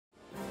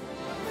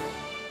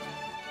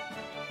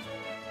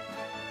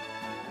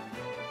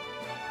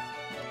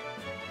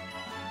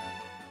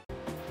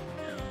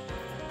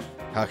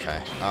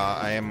Okay,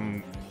 I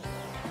am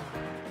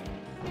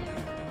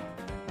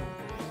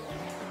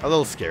a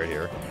little scared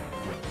here.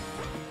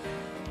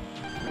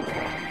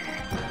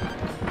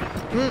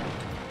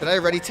 Did I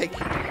already take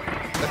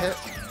the hit?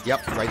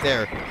 Yep, right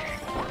there.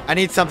 I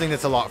need something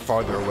that's a lot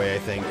farther away, I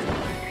think.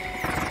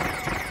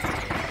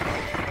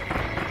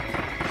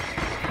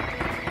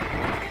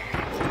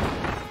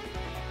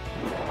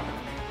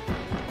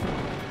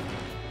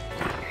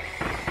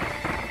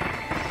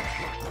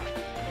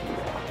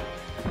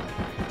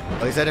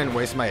 At least I didn't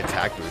waste my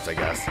attack boost, I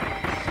guess.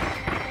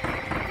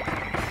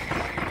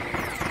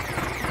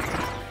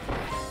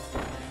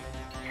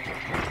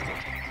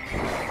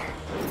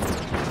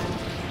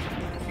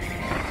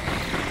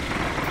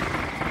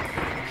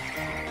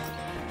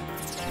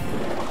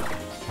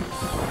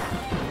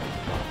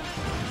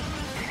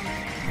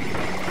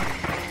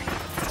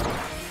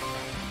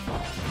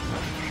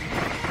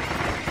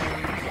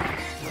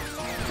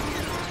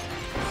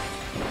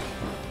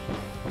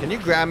 Can you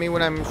grab me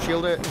when I'm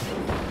shielded?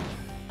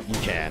 You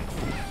can.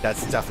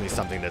 That's definitely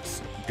something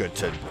that's good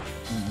to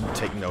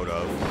take note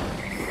of.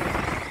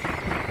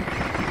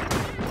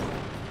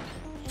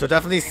 So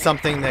definitely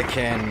something that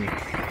can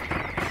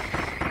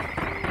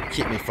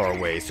keep me far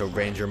away. So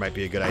Ranger might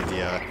be a good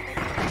idea.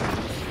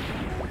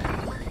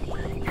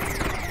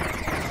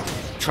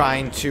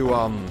 Trying to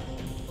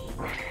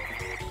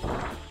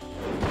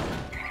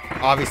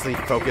obviously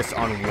focus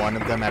on one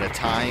of them at a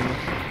time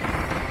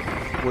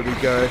would be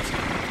good.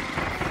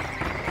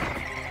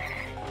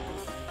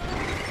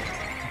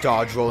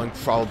 Dodge rolling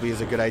probably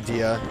is a good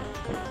idea.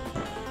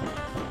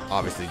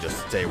 Obviously,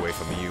 just stay away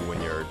from you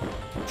when you're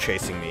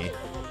chasing me.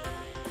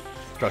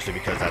 Especially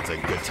because that's a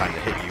good time to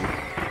hit you.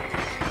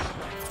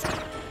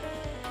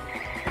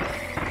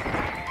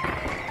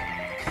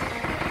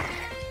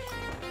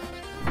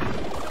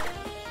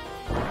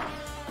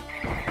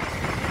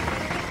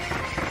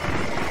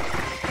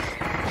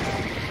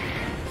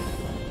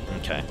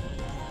 Okay.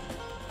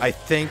 I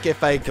think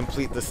if I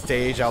complete the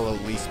stage, I'll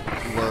at least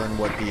learn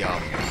what the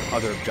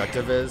other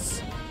objective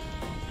is.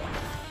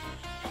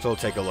 So we'll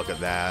take a look at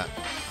that.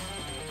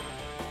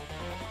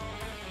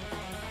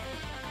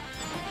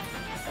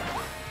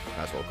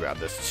 Might as well grab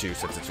this too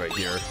since it's right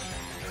here.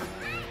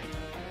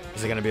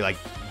 Is it gonna be like,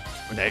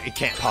 it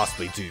can't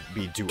possibly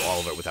do all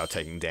of it without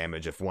taking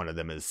damage if one of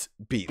them is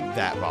beat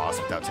that boss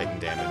without taking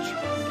damage.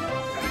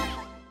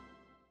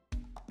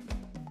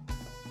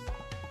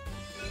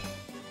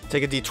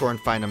 Take a detour and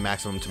find a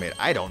maximum tomato.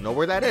 I don't know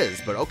where that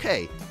is, but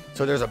okay.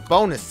 So there's a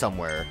bonus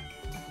somewhere.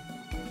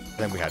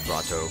 Then we had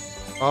Bronto.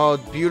 Oh,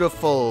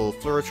 beautiful.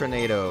 Fleur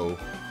Tornado.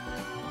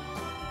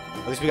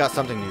 At least we got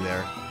something new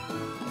there.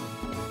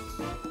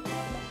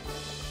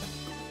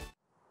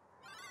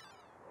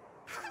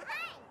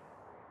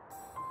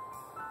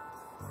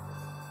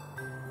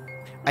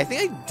 I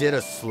think I did a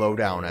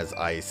slowdown as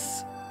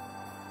ice.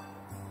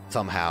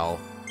 Somehow.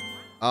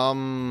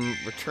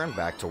 Return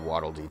back to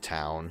Waddle Dee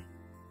Town.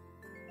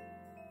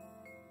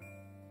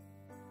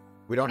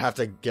 We don't have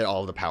to get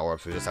all the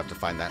power-ups, we just have to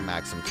find that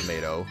maximum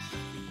tomato.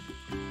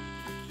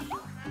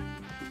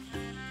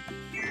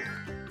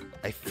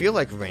 I feel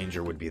like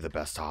Ranger would be the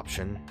best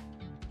option.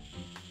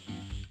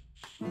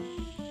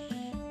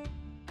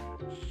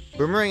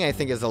 Boomerang, I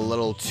think, is a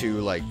little too,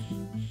 like...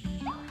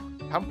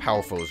 How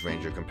powerful is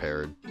Ranger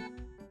compared?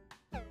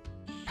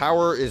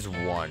 Power is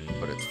 1,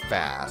 but it's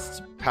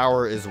fast.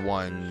 Power is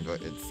 1,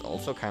 but it's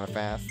also kind of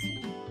fast.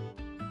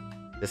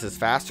 This is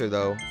faster,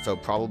 though, so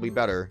probably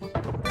better.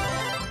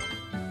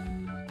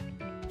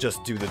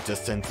 Just do the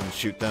distance and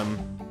shoot them.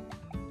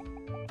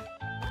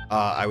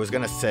 I was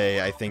gonna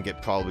say, I think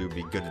it probably would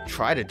be good to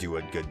try to do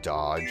a good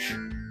dodge.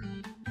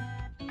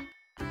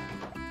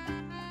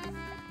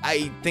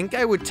 I think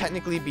I would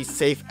technically be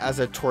safe as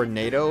a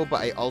tornado,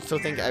 but I also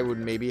think I would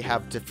maybe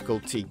have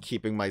difficulty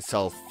keeping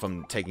myself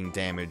from taking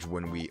damage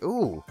when we...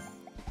 Ooh!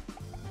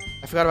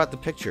 I forgot about the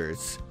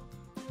pictures.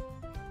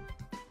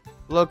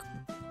 Look!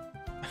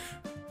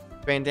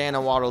 Bandana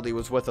Waddle Dee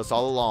was with us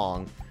all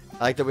along.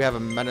 I like that we have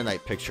a Meta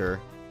Knight picture.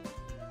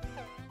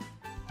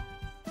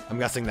 I'm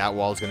guessing that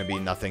wall is going to be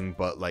nothing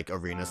but, like,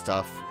 arena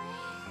stuff.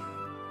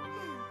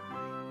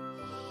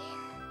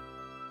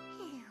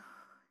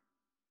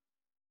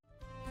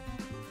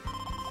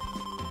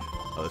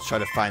 Let's try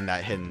to find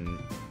that hidden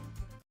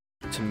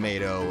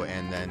tomato,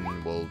 and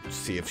then we'll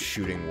see if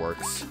shooting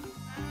works.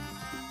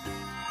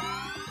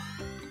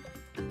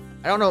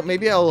 I don't know,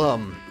 maybe I'll,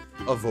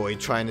 avoid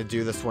trying to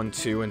do this one,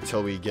 too,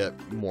 until we get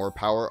more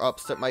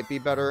power-ups that might be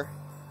better.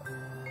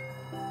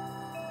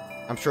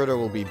 I'm sure there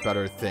will be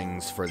better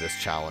things for this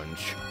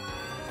challenge.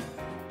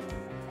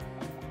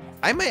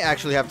 I might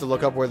actually have to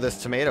look up where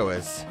this tomato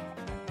is.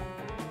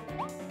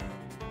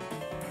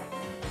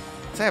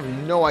 I have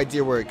no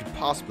idea where it could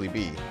possibly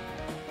be.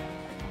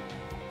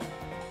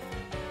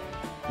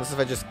 Unless if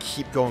I just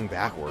keep going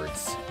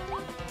backwards.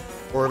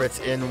 Or if it's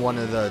in one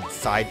of the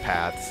side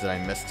paths that I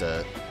missed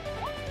it.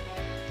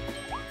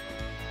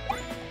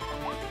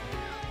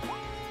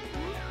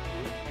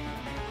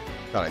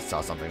 Thought I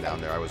saw something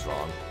down there, I was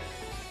wrong.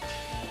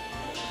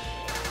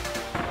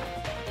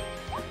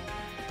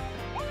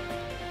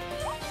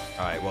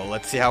 Alright, well,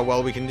 let's see how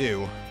well we can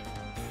do.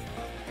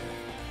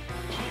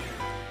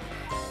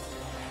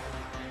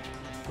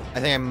 I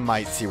think I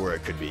might see where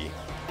it could be.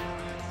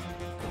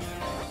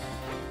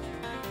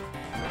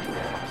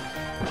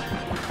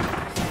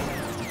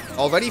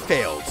 Already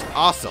failed.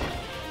 Awesome.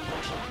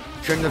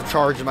 Shouldn't have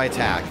charged my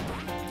attack.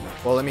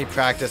 Well, let me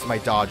practice my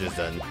dodges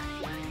then.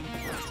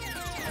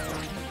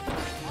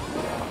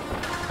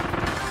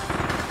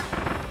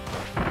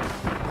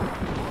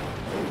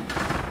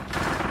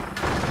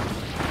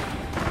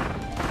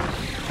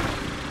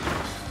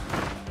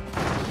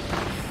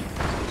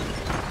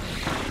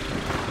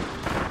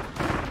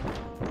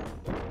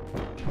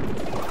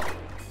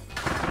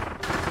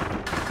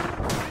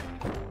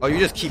 Oh, you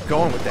just keep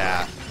going with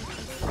that.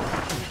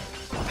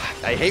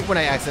 I hate when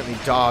I accidentally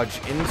dodge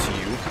into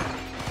you.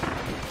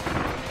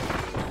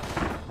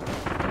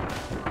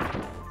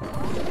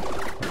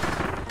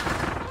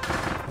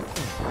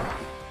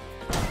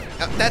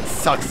 That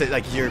sucks that,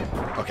 like, you're...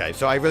 Okay,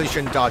 so I really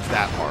shouldn't dodge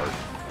that hard.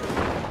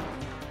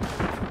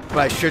 But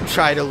I should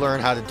try to learn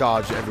how to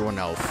dodge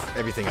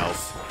everything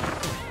else.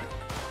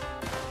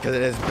 Because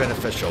it is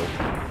beneficial.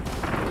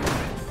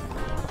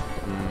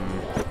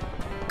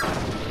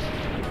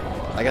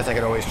 I guess I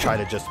could always try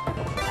to just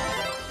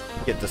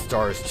get the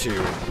stars too.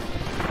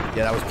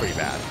 Yeah, that was pretty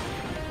bad.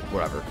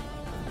 Whatever.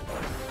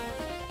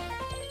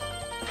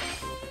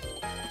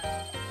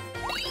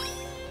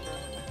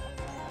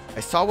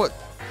 I saw what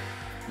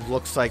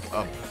looks like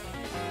a...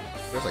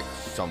 There's like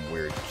some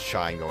weird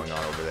shine going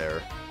on over there.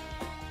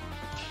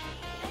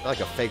 Is that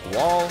like a fake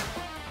wall?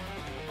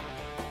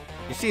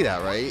 You see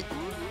that, right?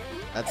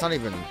 That's not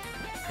even...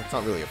 It's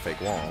not really a fake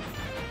wall.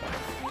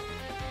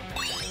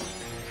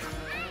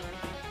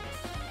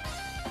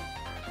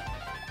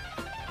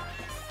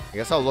 I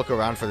guess I'll look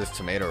around for this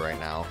tomato right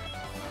now.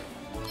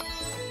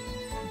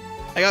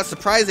 I got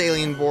surprise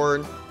alien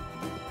board.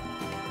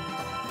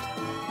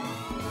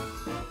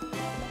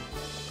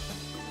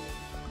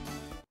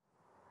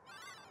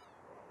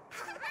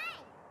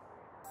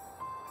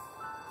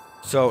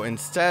 So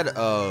instead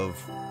of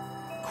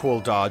cool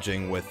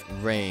dodging with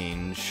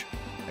range,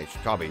 I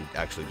should probably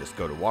actually just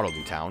go to Waddle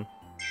Dee Town.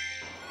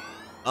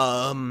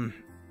 I'm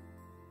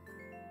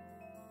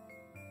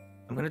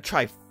gonna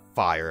try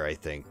fire, I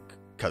think.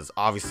 Because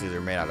obviously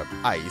they're made out of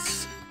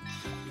ice.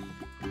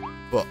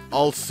 But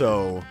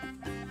also...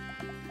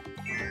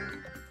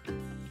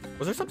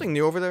 Was there something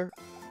new over there?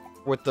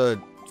 With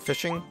the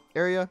fishing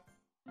area?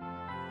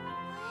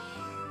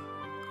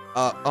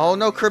 Oh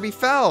no, Kirby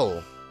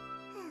fell!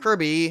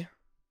 Kirby!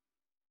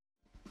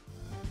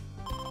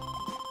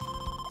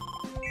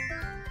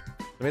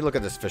 Let me look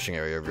at this fishing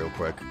area real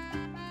quick.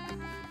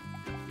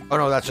 Oh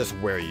no, that's just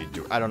where you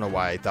do... I don't know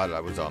why I thought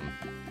that was,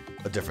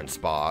 a different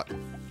spot.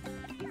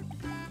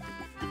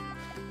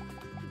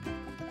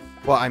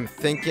 Well, I'm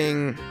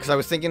thinking... Because I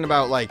was thinking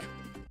about, like,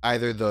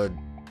 either the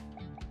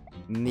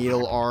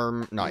needle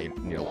arm... Not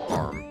needle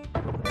arm.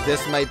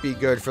 This might be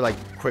good for, like,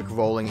 quick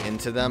rolling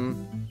into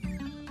them.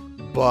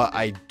 But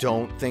I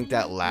don't think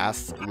that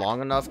lasts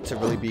long enough to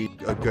really be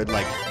a good,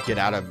 like, get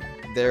out of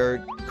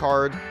there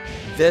card.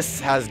 This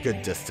has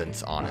good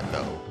distance on it,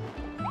 though.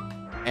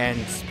 And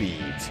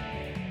speed.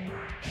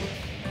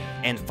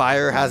 And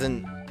fire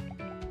hasn't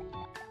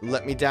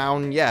let me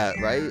down yet,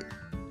 right?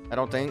 I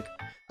don't think.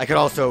 I could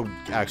also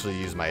actually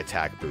use my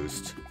attack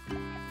boost.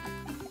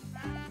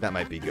 That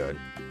might be good.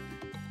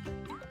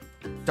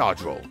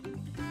 Dodge roll.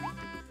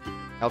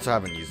 I also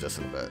haven't used this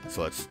in a bit,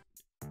 so let's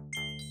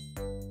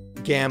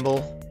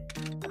gamble.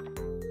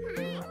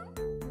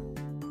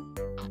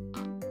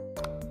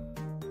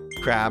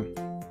 Crab.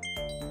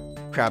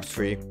 Crab's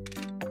free.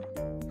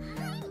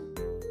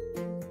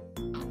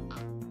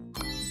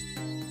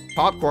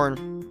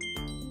 Popcorn.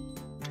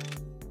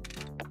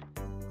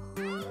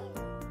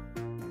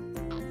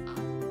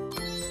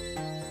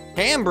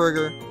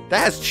 Hamburger. That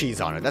has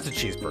cheese on it. That's a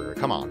cheeseburger.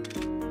 Come on.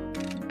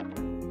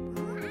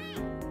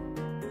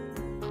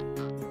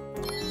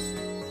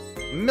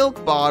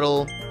 Milk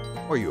bottle.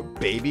 Are you a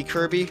baby,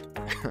 Kirby?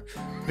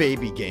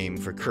 Baby game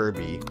for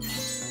Kirby.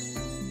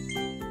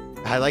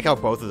 I like how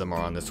both of them are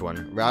on this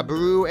one.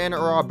 Raburu and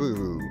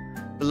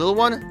Uraburu. The little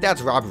one,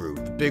 that's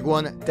Raburu. The big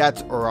one,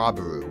 that's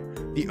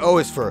Uraburu. The O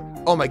is for,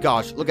 oh my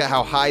gosh, look at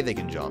how high they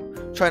can jump.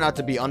 Try not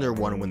to be under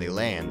one when they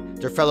land.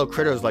 Their fellow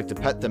critters like to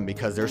pet them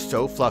because they're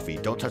so fluffy.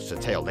 Don't touch the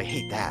tail. They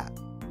hate that.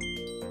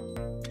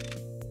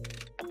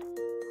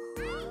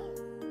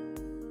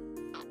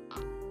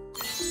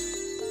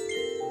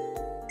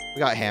 We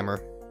got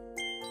hammer.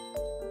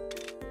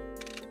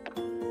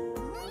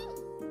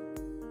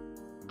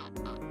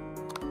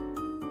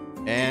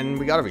 And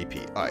we got a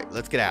repeat. Alright,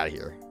 let's get out of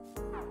here.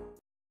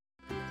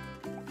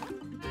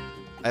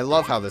 I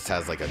love how this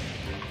has like a...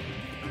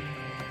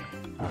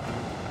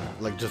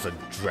 like just a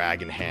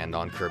dragon hand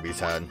on Kirby's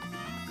head.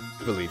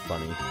 Really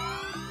funny.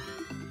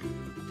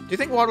 Do you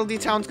think Waddle Dee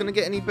Town's gonna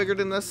get any bigger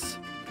than this?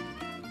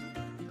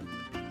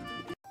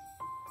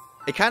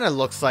 It kind of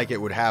looks like it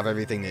would have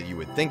everything that you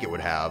would think it would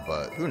have,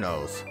 but who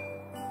knows?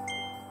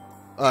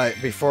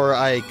 Alright, before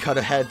I cut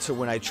ahead to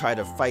when I try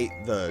to fight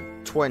the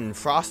twin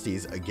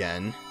Frosties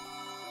again,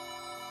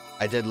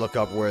 I did look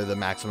up where the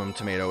maximum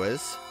tomato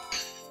is.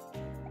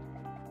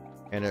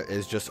 And it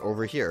is just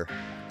over here.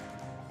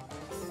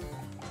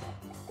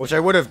 Which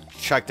I would have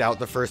checked out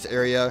the first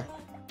area,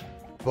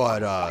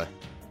 but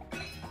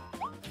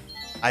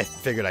I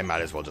figured I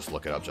might as well just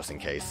look it up just in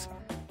case.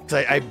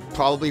 Because I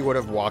probably would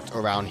have walked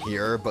around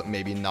here, but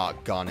maybe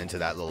not gone into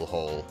that little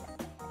hole.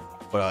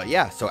 But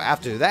yeah, so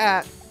after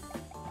that,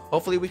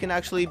 hopefully we can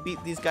actually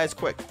beat these guys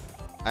quick.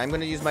 I'm going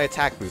to use my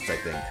attack boost, I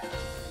think.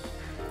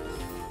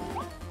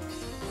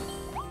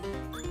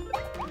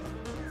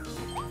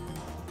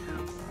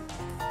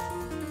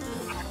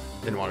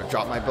 Didn't want to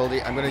drop my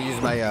ability. I'm going to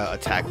use my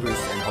attack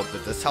boost and hope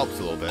that this helps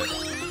a little bit.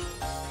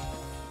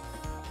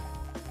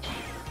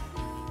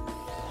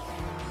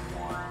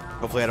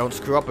 Hopefully I don't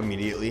screw up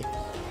immediately.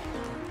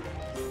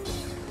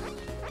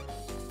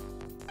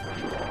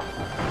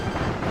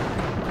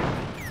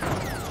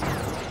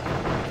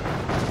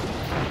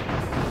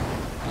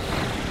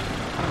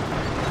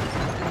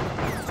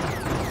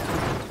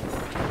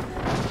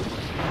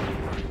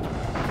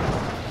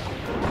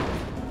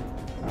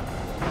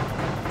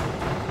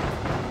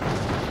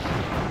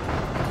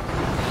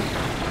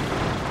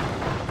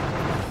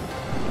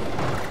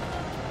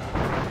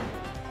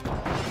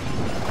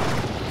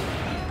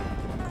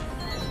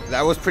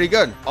 That was pretty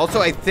good. Also,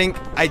 I think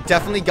I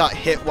definitely got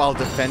hit while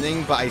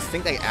defending, but I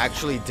think I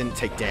actually didn't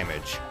take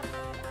damage.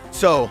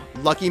 So,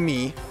 lucky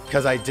me,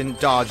 because I didn't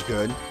dodge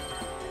good.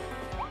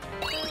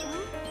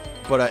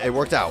 But it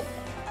worked out.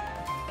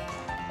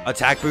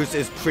 Attack boost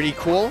is pretty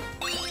cool.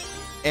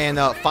 And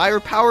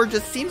firepower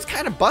just seems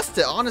kind of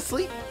busted,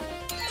 honestly.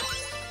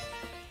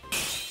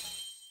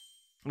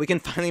 We can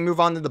finally move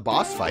on to the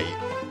boss fight.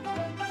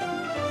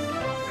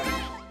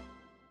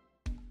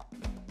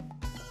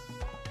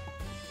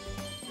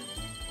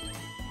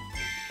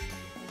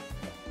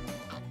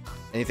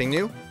 Anything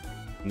new?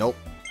 Nope.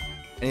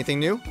 Anything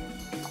new?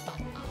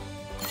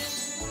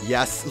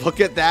 Yes, look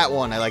at that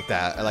one. I like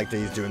that. I like that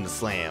he's doing the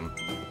slam.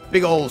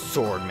 Big old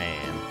sword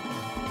man.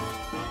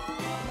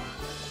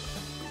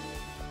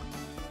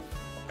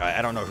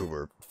 I don't know who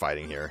we're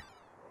fighting here.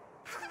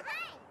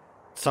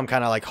 Some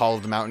kind of like Hall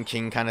of the Mountain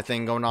King kind of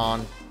thing going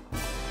on.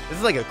 This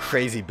is like a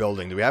crazy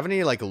building. Do we have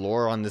any like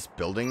lore on this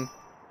building?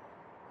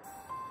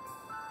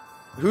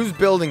 Whose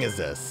building is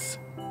this?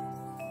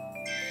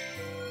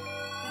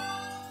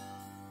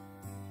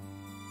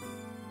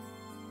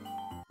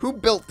 Who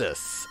built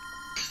this?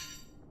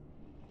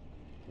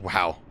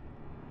 Wow.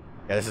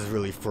 Yeah, this is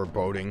really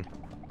foreboding.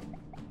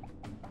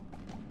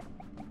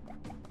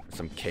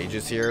 Some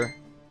cages here.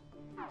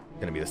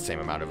 Gonna be the same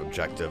amount of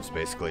objectives,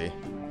 basically.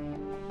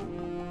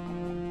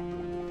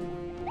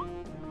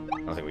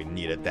 I don't think we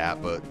needed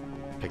that, but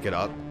pick it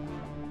up.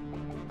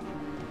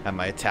 Have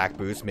my attack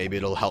boost. Maybe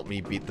it'll help me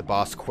beat the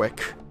boss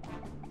quick.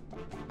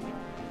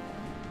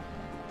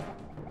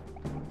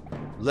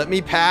 Let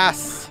me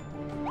pass!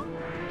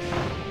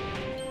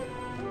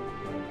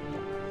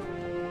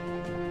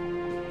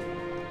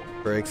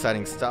 Very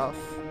exciting stuff.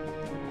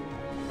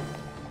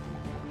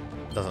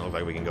 Doesn't look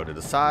like we can go to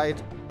the side.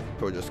 So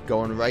we're just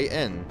going right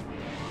in.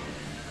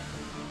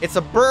 It's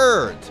a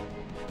bird!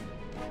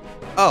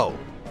 Oh.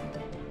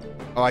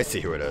 Oh, I see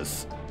who it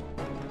is.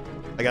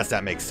 I guess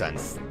that makes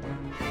sense.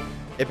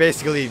 It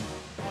basically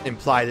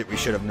implied that we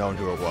should have known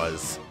who it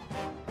was.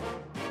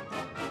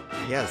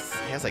 He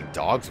has like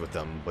dogs with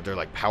him, but they're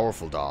like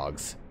powerful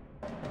dogs.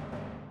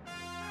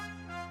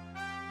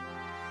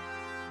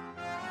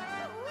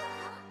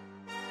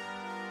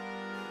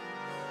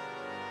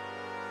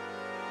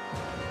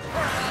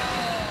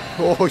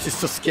 Oh, he's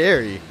so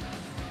scary.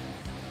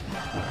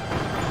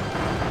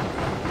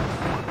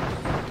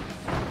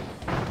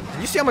 Did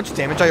you see how much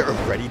damage I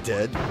already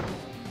did?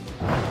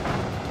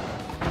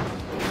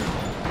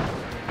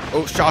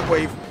 Oh,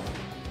 shockwave.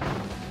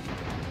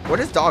 Where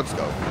does dogs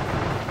go?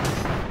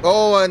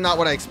 Oh, not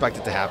what I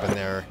expected to happen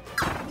there.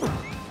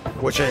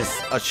 Which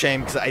is a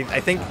shame, because I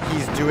think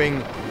he's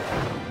doing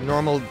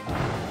normal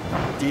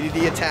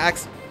Dedede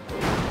attacks.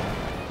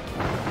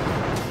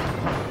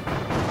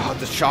 Oh,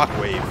 the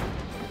shockwave.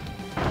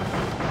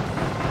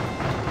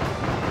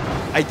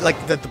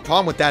 The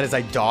problem with that is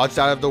I dodged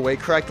out of the way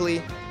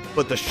correctly,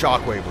 but the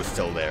shockwave was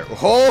still there.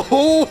 Oh,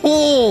 ho,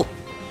 ho.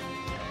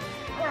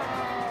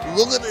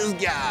 Look at this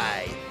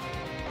guy.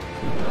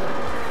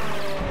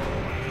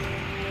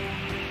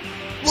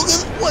 Look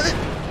at what it...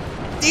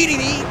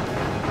 Dedede.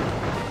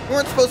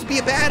 Weren't supposed to be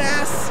a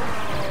badass.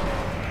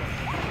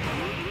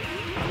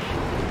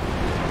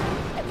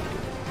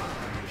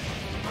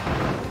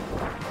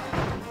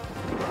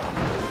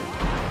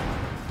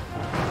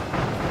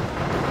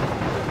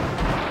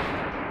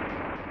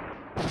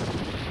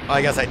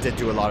 I guess I did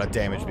do a lot of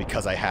damage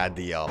because I had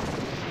the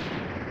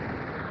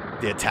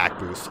attack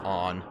boost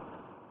on.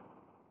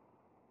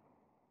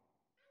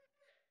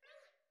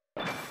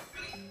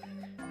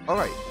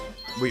 Alright.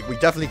 We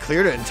definitely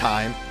cleared it in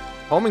time.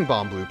 Homing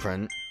bomb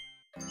blueprint.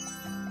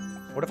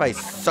 What if I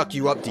suck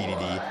you up,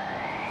 Dedede?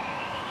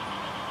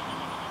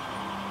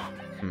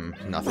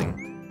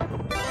 Nothing.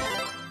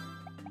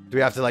 Do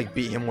we have to, like,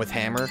 beat him with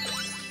hammer?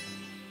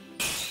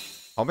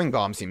 Homing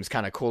bomb seems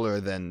kind of cooler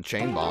than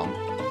chain bomb.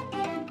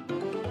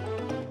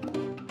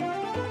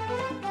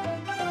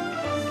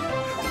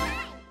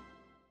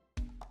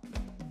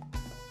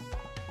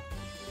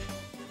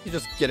 He's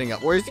just getting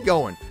up. Where is he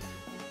going?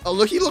 Oh,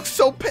 look, he looks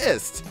so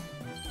pissed.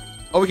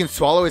 Oh, we can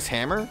swallow his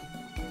hammer?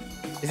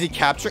 Is he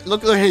capturing?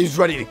 Look, he's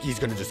ready. He's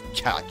gonna just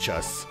catch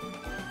us.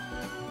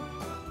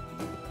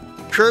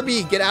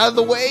 Kirby, get out of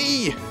the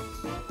way!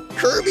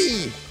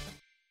 Kirby!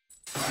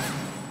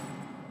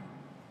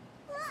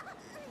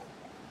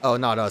 Oh,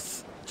 not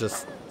us.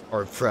 Just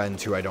our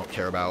friends who I don't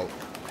care about.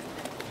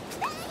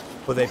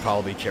 But they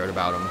probably cared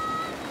about him.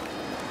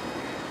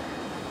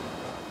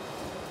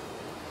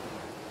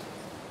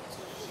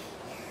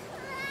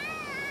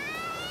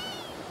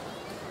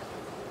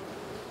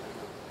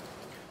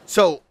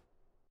 So,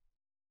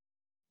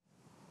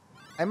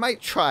 I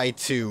might try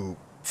to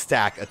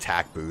stack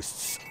attack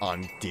boosts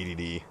on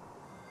Dedede.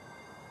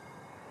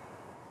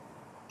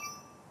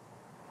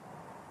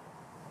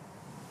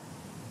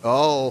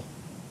 Oh.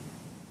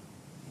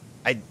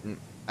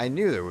 I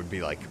knew there would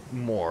be, like,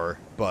 more,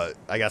 but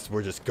I guess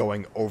we're just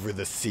going over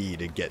the sea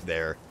to get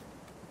there.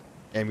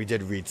 And we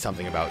did read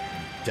something about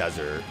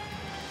desert.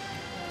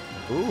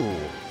 Ooh.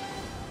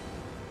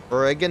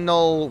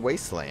 Original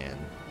Wasteland.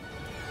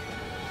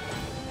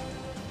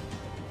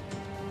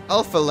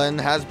 Elfilin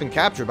has been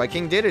captured by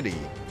King Dedede.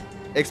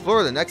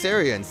 Explore the next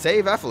area and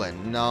save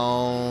Elfilin.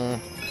 No.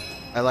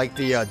 I like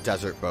the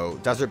desert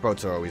boat. Desert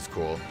boats are always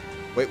cool.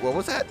 Wait, what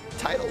was that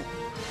title?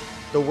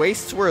 The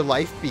Wastes Where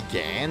Life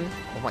Began?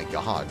 Oh my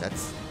god,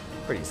 that's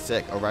pretty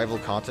sick. Arrival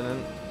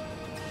Continent?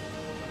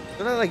 I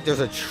feel like there's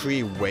a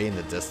tree way in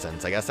the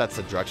distance. I guess that's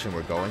the direction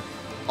we're going.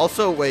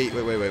 Also, wait.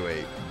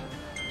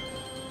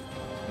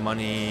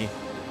 Money.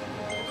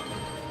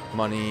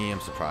 Money,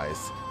 I'm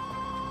surprised.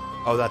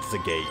 Oh, that's the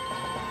gate.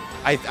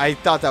 I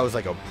thought that was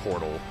like a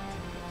portal.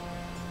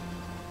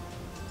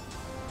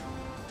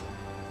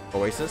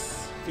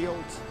 Oasis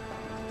field?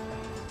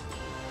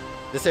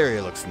 This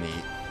area looks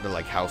neat. The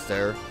like house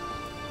there.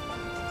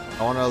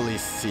 I want to at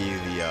least see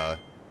the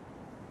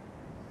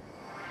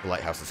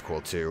lighthouse is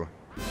cool too.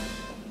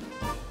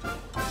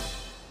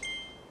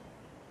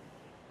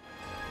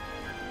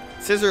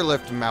 Scissor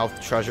lift mouth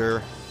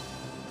treasure.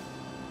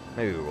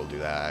 Maybe we will do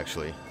that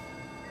actually.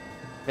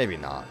 Maybe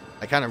not.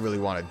 I kind of really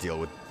want to deal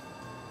with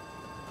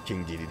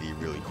King Dedede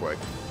really quick.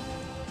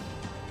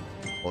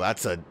 Well,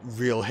 that's a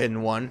real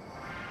hidden one.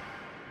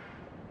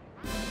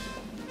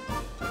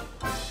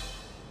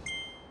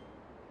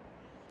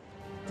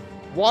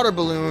 Water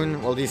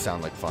balloon. Well, these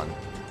sound like fun.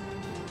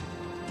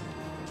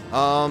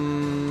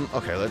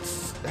 Okay,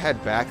 let's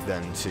head back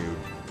then to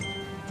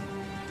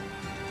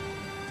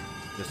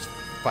just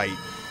fight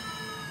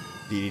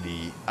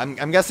Dedede.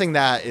 I'm guessing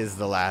that is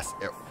the last.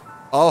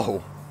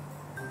 Oh,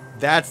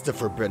 that's the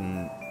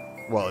forbidden.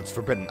 Well, it's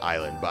Forbidden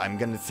Island, but I'm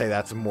gonna say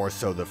that's more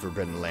so the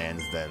Forbidden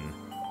Lands than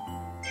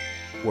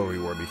where we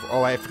were before.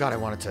 Oh, I forgot I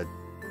wanted to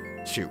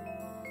shoot.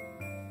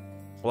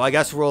 Well, I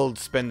guess we'll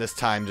spend this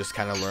time just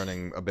kind of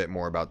learning a bit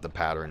more about the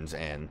patterns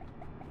and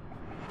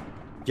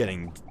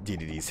getting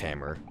Dedede's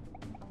hammer.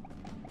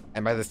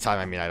 And by this time,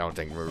 I mean, I don't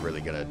think we're really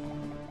gonna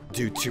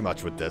do too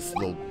much with this.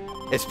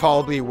 It's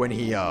probably when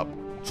he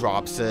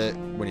drops it,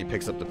 when he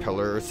picks up the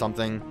pillar or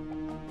something.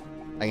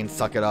 I can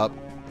suck it up.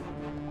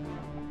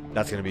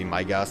 That's gonna be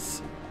my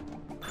guess.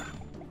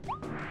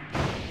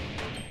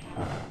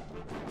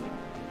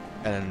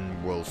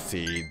 And we'll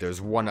see.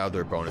 There's one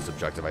other bonus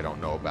objective I don't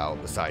know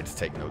about besides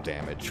take no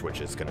damage, which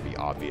is gonna be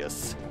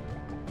obvious.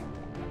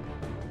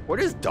 Where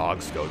does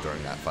dogs go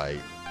during that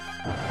fight?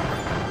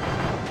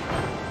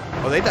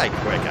 Oh, they die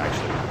quick,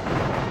 actually.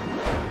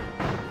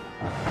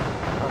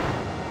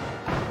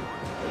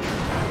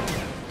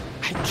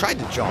 I tried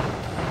to jump.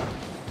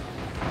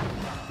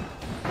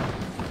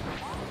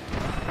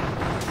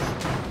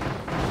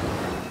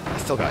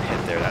 Still got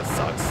hit there, that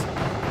sucks.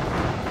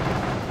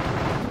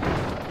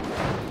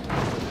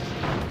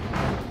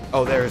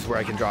 Oh, there's where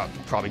I can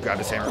probably grab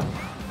his hammer.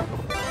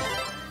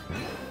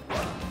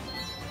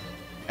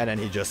 And then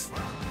he just...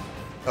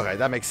 Okay,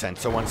 that makes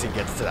sense. So once he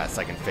gets to that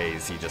second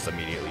phase, he just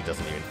immediately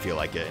doesn't even feel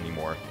like it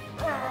anymore.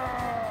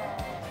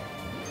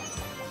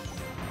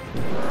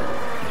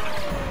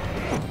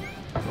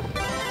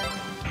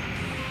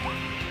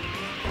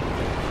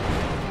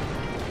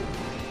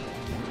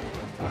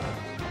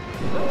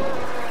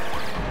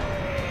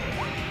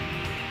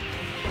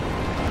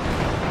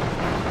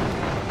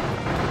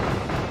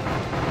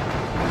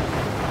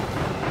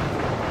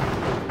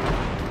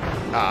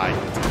 I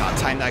did not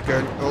time that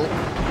good. Oh,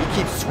 he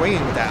keeps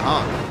swinging with that,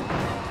 huh?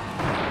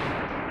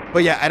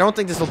 But yeah, I don't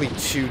think this will be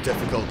too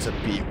difficult to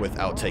beat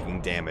without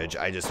taking damage.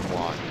 I just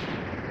want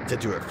to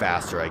do it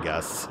faster, I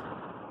guess.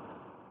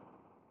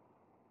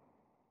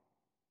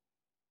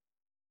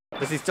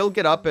 Does he still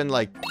get up and,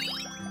 like,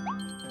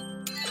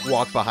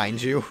 walk behind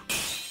you?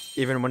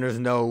 Even when there's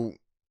no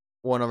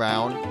one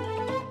around?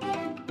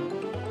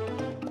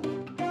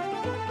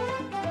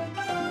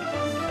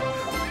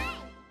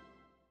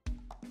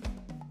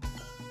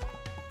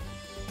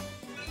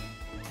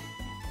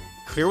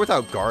 Clear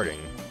without guarding.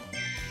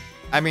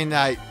 I mean,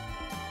 I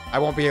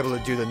won't be able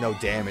to do the no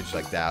damage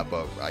like that,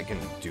 but I can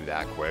do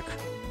that quick.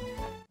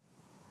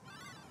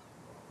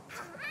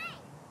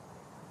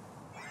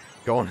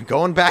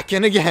 Going back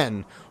in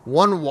again.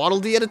 One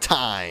Waddle Dee at a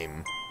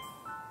time.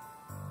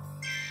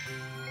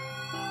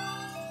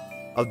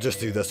 I'll just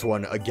do this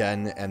one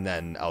again, and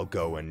then I'll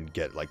go and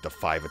get, like, the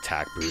 5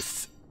 attack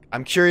boosts.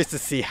 I'm curious to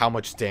see how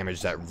much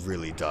damage that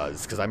really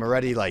does, because I'm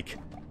already, like,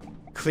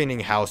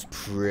 cleaning house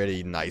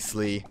pretty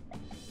nicely.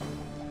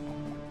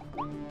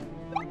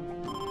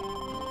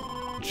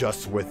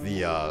 Just with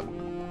the,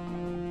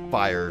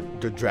 fire,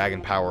 the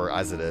dragon power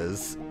as it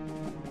is.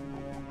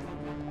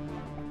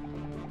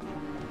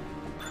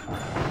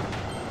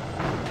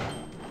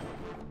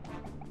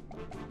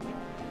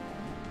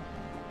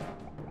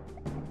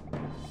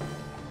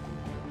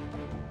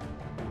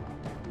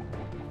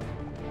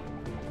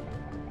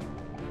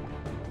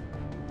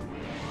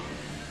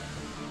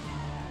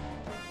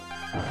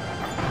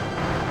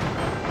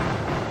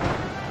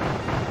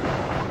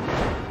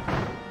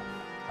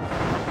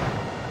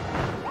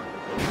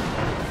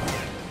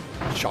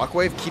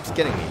 Shockwave keeps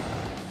getting me.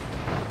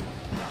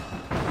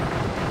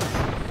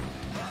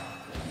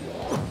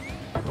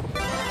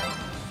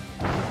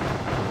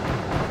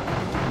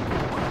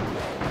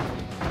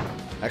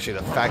 Actually,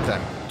 the fact that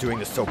I'm doing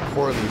this so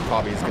poorly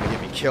probably is going to get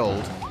me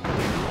killed.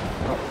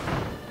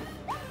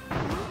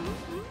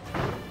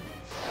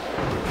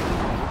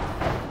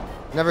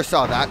 Never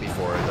saw that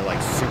before, the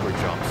like super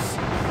jumps.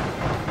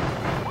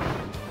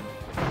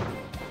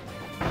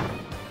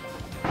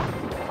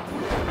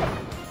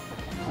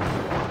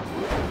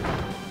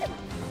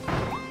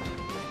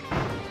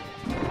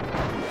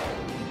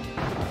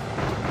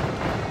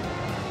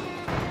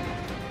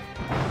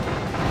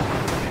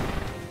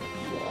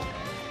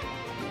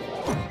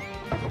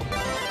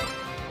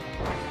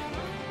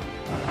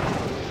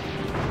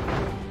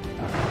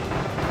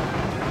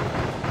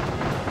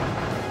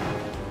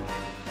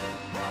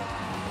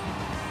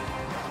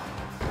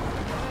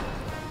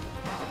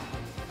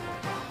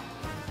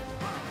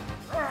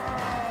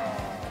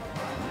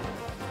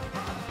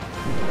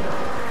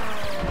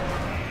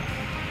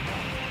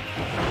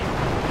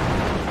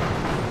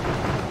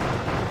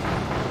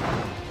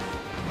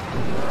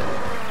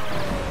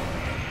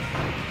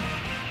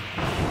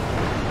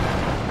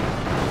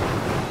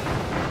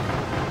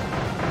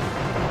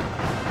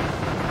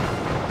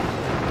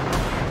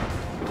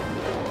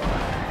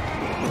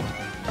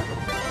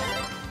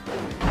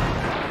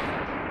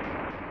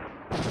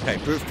 Okay,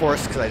 brute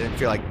force, because I didn't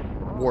feel like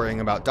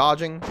worrying about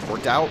dodging.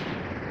 Worked out.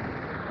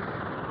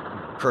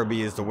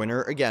 Kirby is the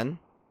winner again.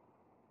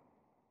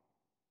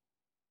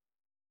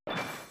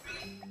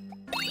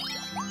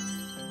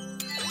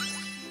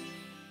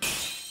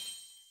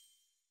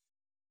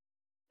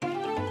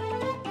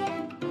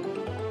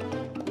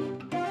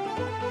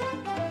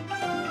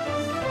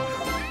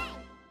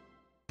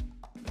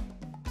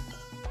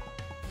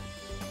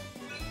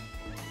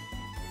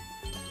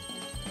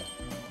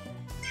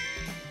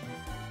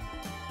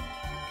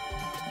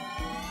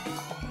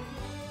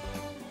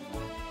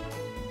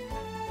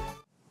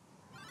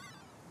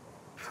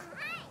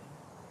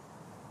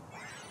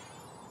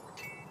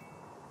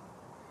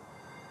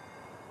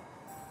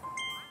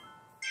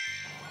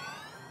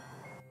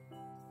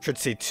 Should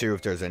see too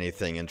if there's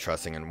anything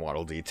interesting in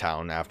Waddle Dee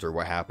Town after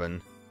what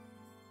happened.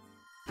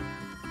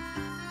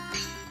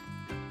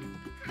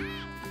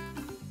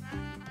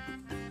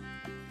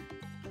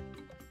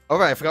 Oh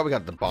right, I forgot we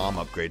got the bomb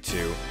upgrade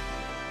too.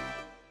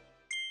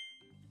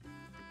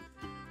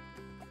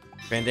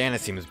 Bandana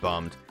seems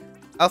bummed.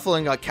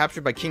 Elfilin got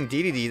captured by King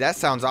Dedede. That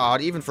sounds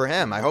odd, even for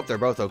him. I hope they're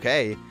both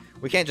okay.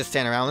 We can't just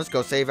stand around. Let's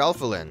go save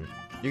Elfilin.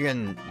 You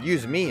can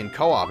use me in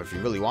co-op if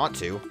you really want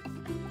to.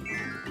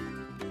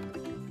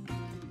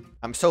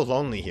 I'm so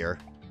lonely here.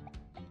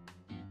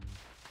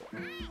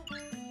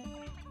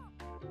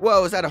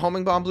 Whoa, is that a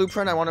homing bomb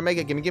blueprint? I want to make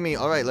it. Gimme, gimme.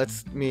 Alright,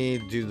 let's me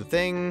do the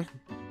thing.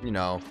 You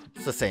know,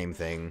 it's the same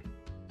thing.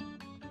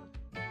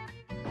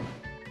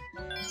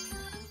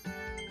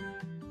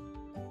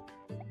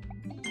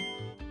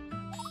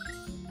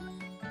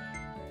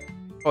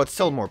 Oh, it's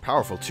still more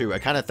powerful too. I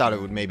kind of thought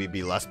it would maybe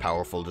be less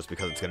powerful just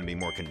because it's going to be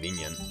more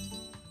convenient.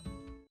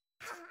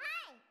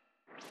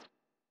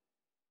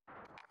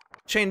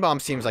 Chain Bomb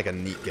seems like a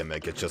neat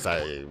gimmick, it's just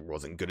I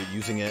wasn't good at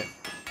using it.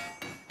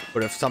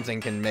 But if something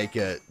can make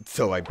it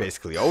so I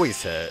basically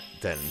always hit,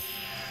 then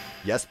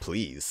yes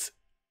please.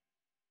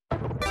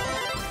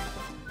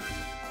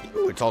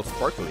 Ooh, it's all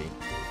sparkly.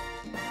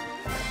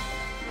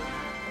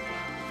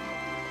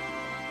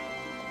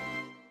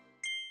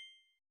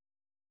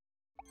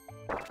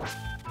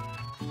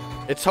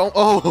 It's home.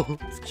 Oh,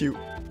 it's cute.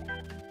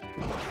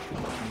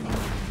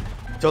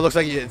 So it looks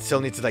like it still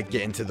needs to like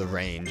get into the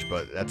range,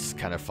 but that's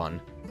kind of fun.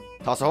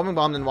 Toss a homing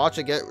bomb, then watch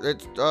it get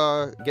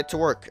to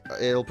work.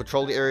 It'll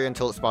patrol the area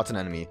until it spots an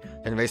enemy,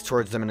 then race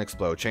towards them and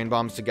explode. Chain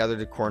bombs together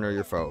to corner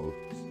your foe.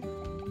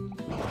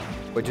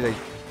 Wait, do they?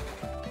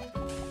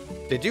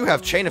 They do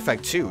have chain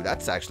effect too.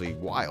 That's actually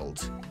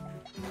wild.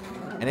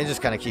 And they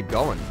just kind of keep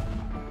going.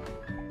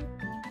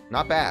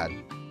 Not bad.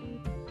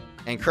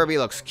 And Kirby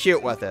looks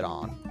cute with it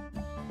on.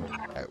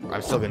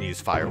 I'm still gonna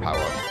use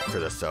firepower for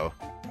this, though.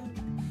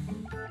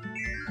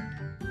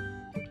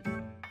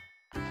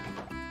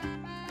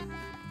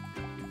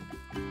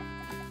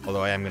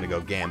 Although I am gonna go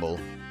gamble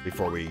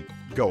before we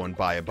go and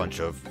buy a bunch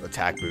of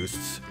attack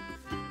boosts.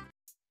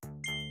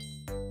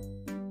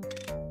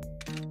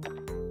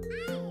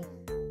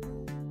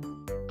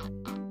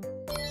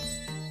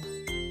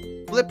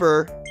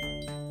 Flipper!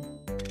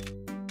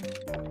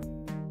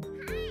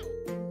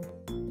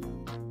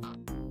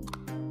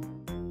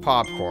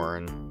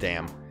 Popcorn.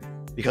 Damn.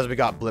 Because we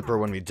got Blipper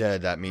when we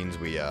did, that means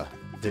we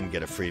didn't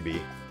get a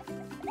freebie.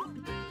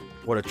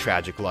 What a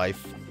tragic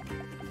life.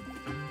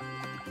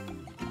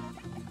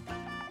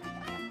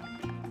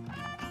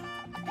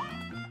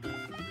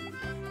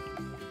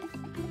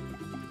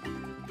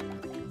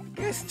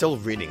 It's still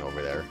reading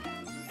over there.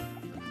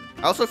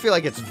 I also feel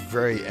like it's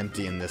very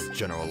empty in this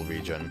general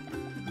region.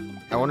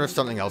 I wonder if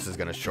something else is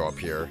going to show up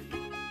here.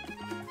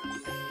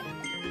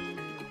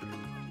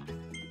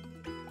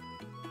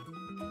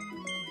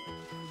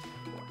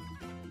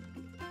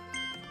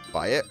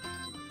 Buy it.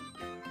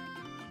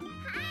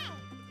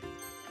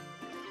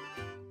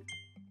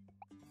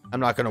 I'm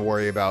not going to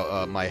worry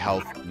about my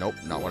health. Nope,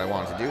 not what I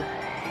wanted to do.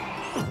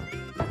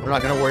 I'm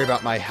not going to worry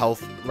about my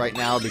health right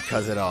now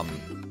because it,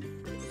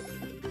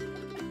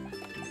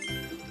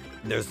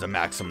 there's the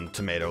maximum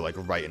tomato, like,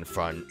 right in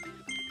front.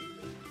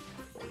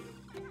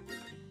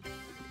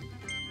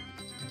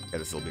 Okay,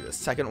 this will be the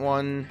second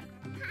one.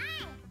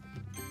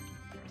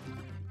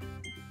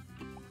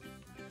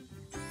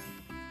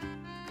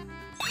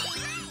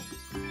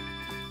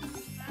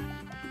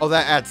 Oh,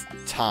 that adds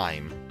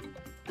time.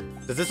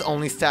 Does this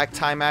only stack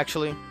time,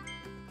 actually?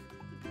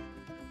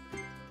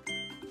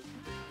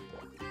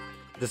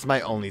 This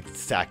might only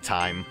stack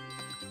time.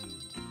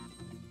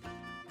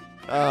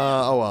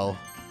 Oh well.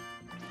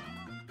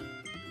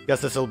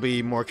 Guess this will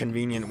be more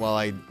convenient while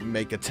I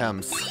make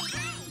attempts.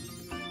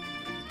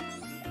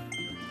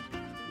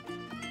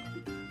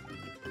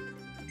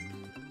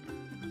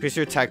 Increase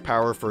your attack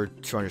power for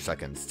 200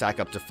 seconds. Stack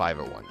up to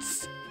 5 at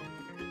once.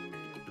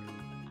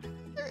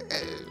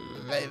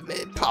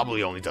 It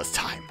probably only does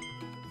time.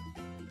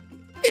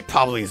 It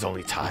probably is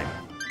only time.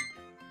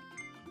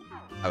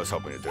 I was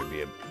hoping that there'd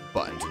be a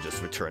button to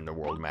just return the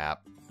world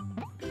map.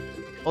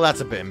 Well,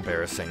 that's a bit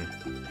embarrassing.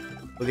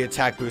 But the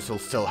attack boost will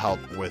still help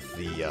with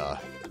the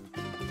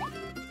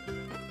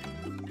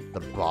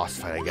boss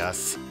fight, I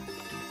guess.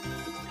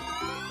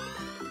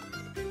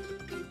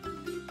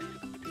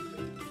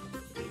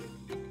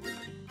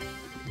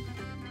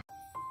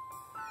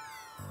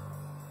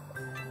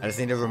 I just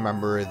need to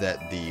remember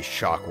that the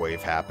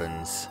shockwave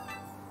happens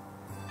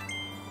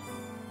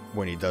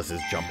when he does his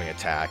jumping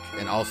attack.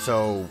 And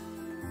also,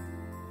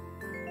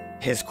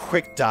 his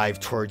quick dive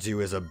towards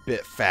you is a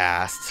bit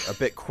fast, a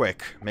bit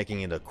quick,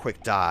 making it a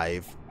quick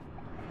dive.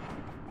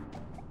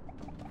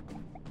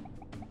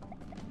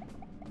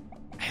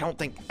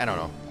 I don't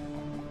know.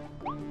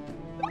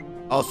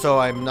 Also,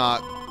 I'm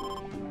not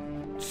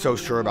so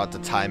sure about the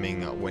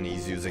timing when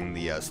he's using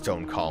the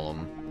stone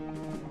column.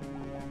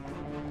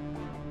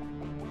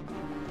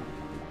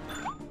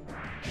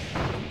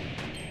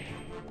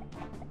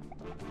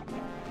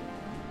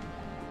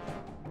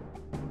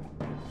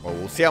 Well,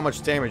 we'll see how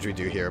much damage we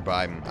do here, but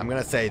I'm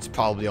gonna say it's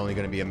probably only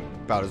gonna be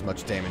about as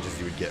much damage as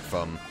you would get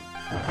from...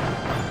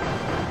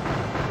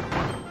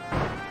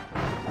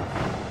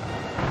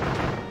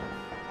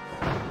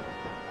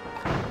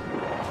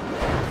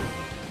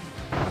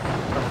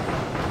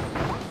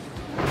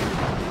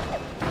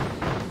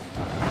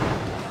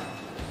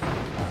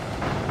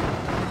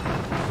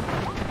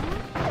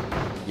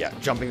 Yeah,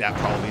 jumping that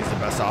probably is the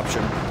best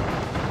option.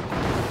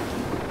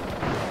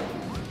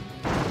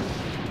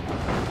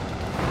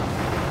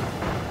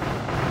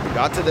 We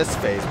got to this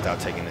phase without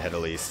taking the hit at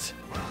least.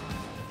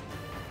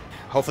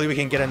 Hopefully we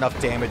can get enough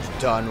damage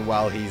done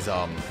while he's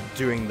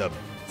doing the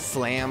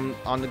slam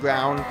on the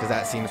ground, because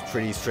that seems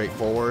pretty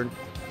straightforward.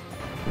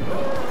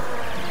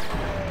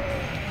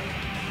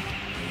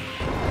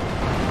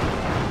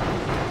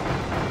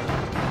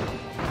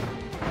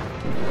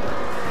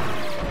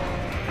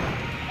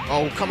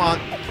 Oh, come on.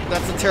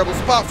 That's a terrible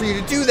spot for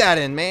you to do that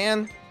in,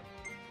 man.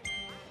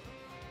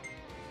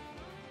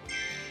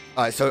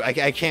 Alright, so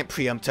I can't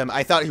preempt him.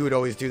 I thought he would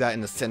always do that in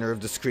the center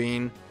of the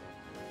screen.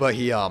 But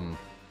he,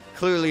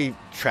 clearly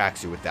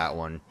tracks you with that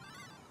one.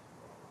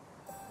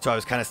 So I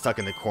was kind of stuck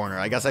in the corner.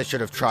 I guess I should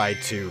have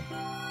tried to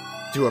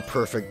do a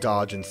perfect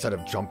dodge instead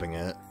of jumping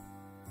it.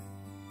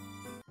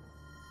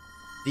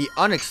 The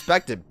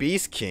Unexpected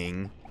Beast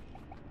King.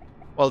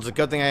 Well, it's a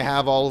good thing I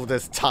have all of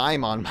this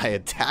time on my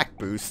attack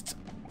boost.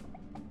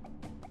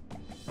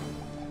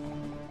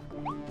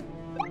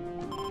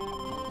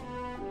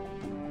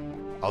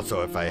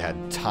 Also, if I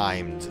had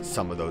timed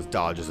some of those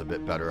dodges a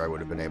bit better, I would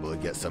have been able to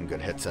get some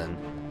good hits in.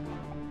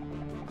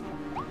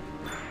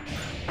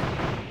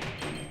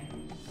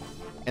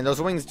 And those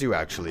wings do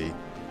actually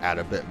add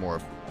a bit more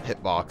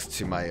hitbox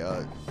to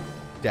my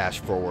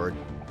dash forward.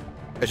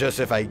 It's just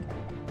if I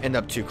end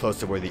up too close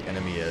to where the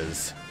enemy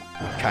is,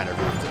 kind of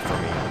ruins it for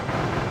me.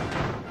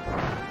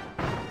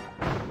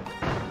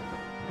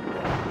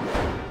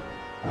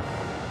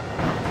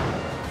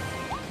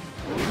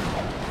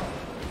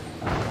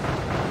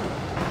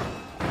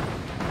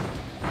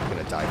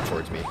 Gonna dive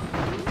towards me.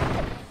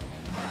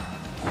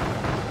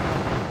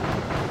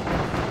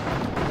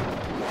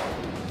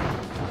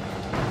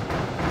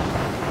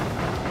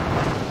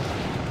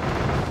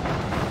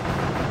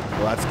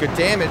 Well, that's good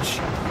damage.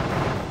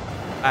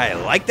 I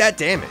like that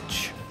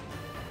damage.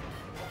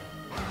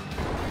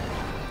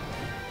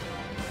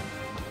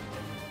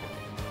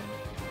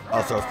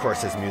 Also, of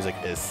course, his music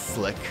is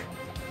slick.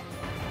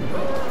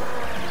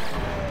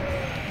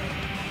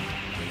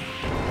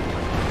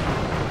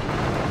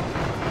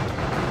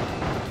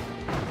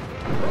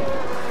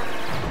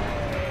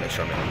 Make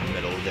sure I'm in the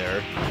middle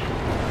there.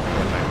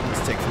 My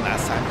mistake from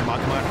last time. Come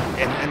on, come on.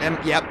 And then,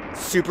 yep,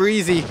 super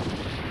easy.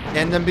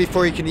 And then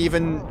before you can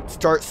even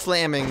start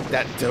slamming,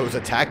 those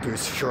attack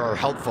boosts sure are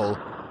helpful.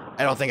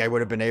 I don't think I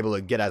would have been able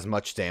to get as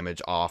much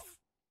damage off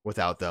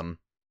without them.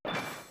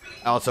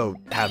 I also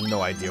have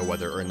no idea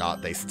whether or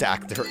not they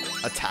stack their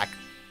attack,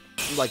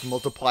 like,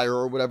 multiplier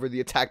or whatever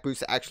the attack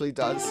boost actually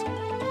does.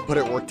 But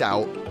it worked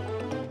out.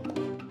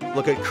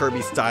 Look at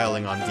Kirby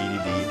styling on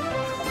Dedede.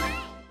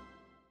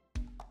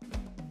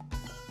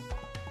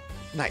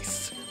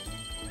 Nice.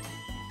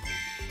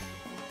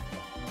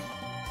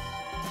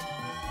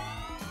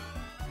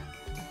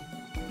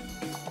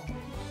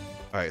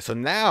 Alright, so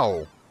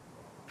now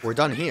we're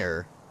done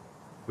here.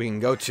 We can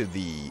go to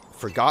the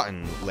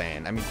Forgotten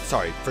Land. I mean,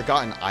 sorry,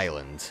 Forgotten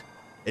Island.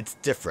 It's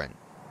different.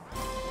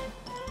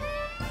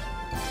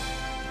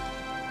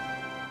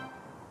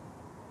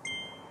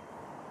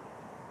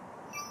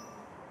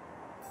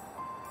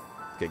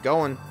 Get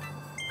going.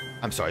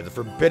 I'm sorry, the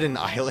Forbidden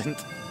Island.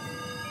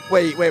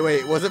 Wait.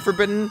 Was it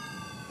Forbidden?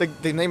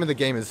 The name of the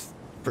game is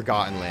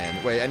Forgotten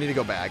Land. Wait, I need to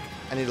go back.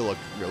 I need to look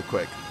real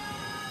quick.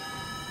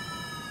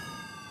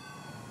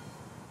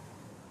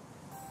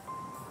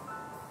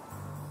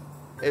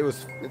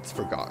 It's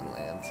Forgotten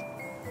Land.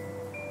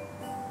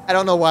 I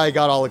don't know why I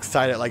got all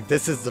excited. Like,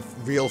 this is the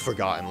real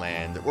Forgotten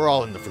Land. We're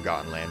all in the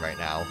Forgotten Land right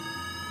now.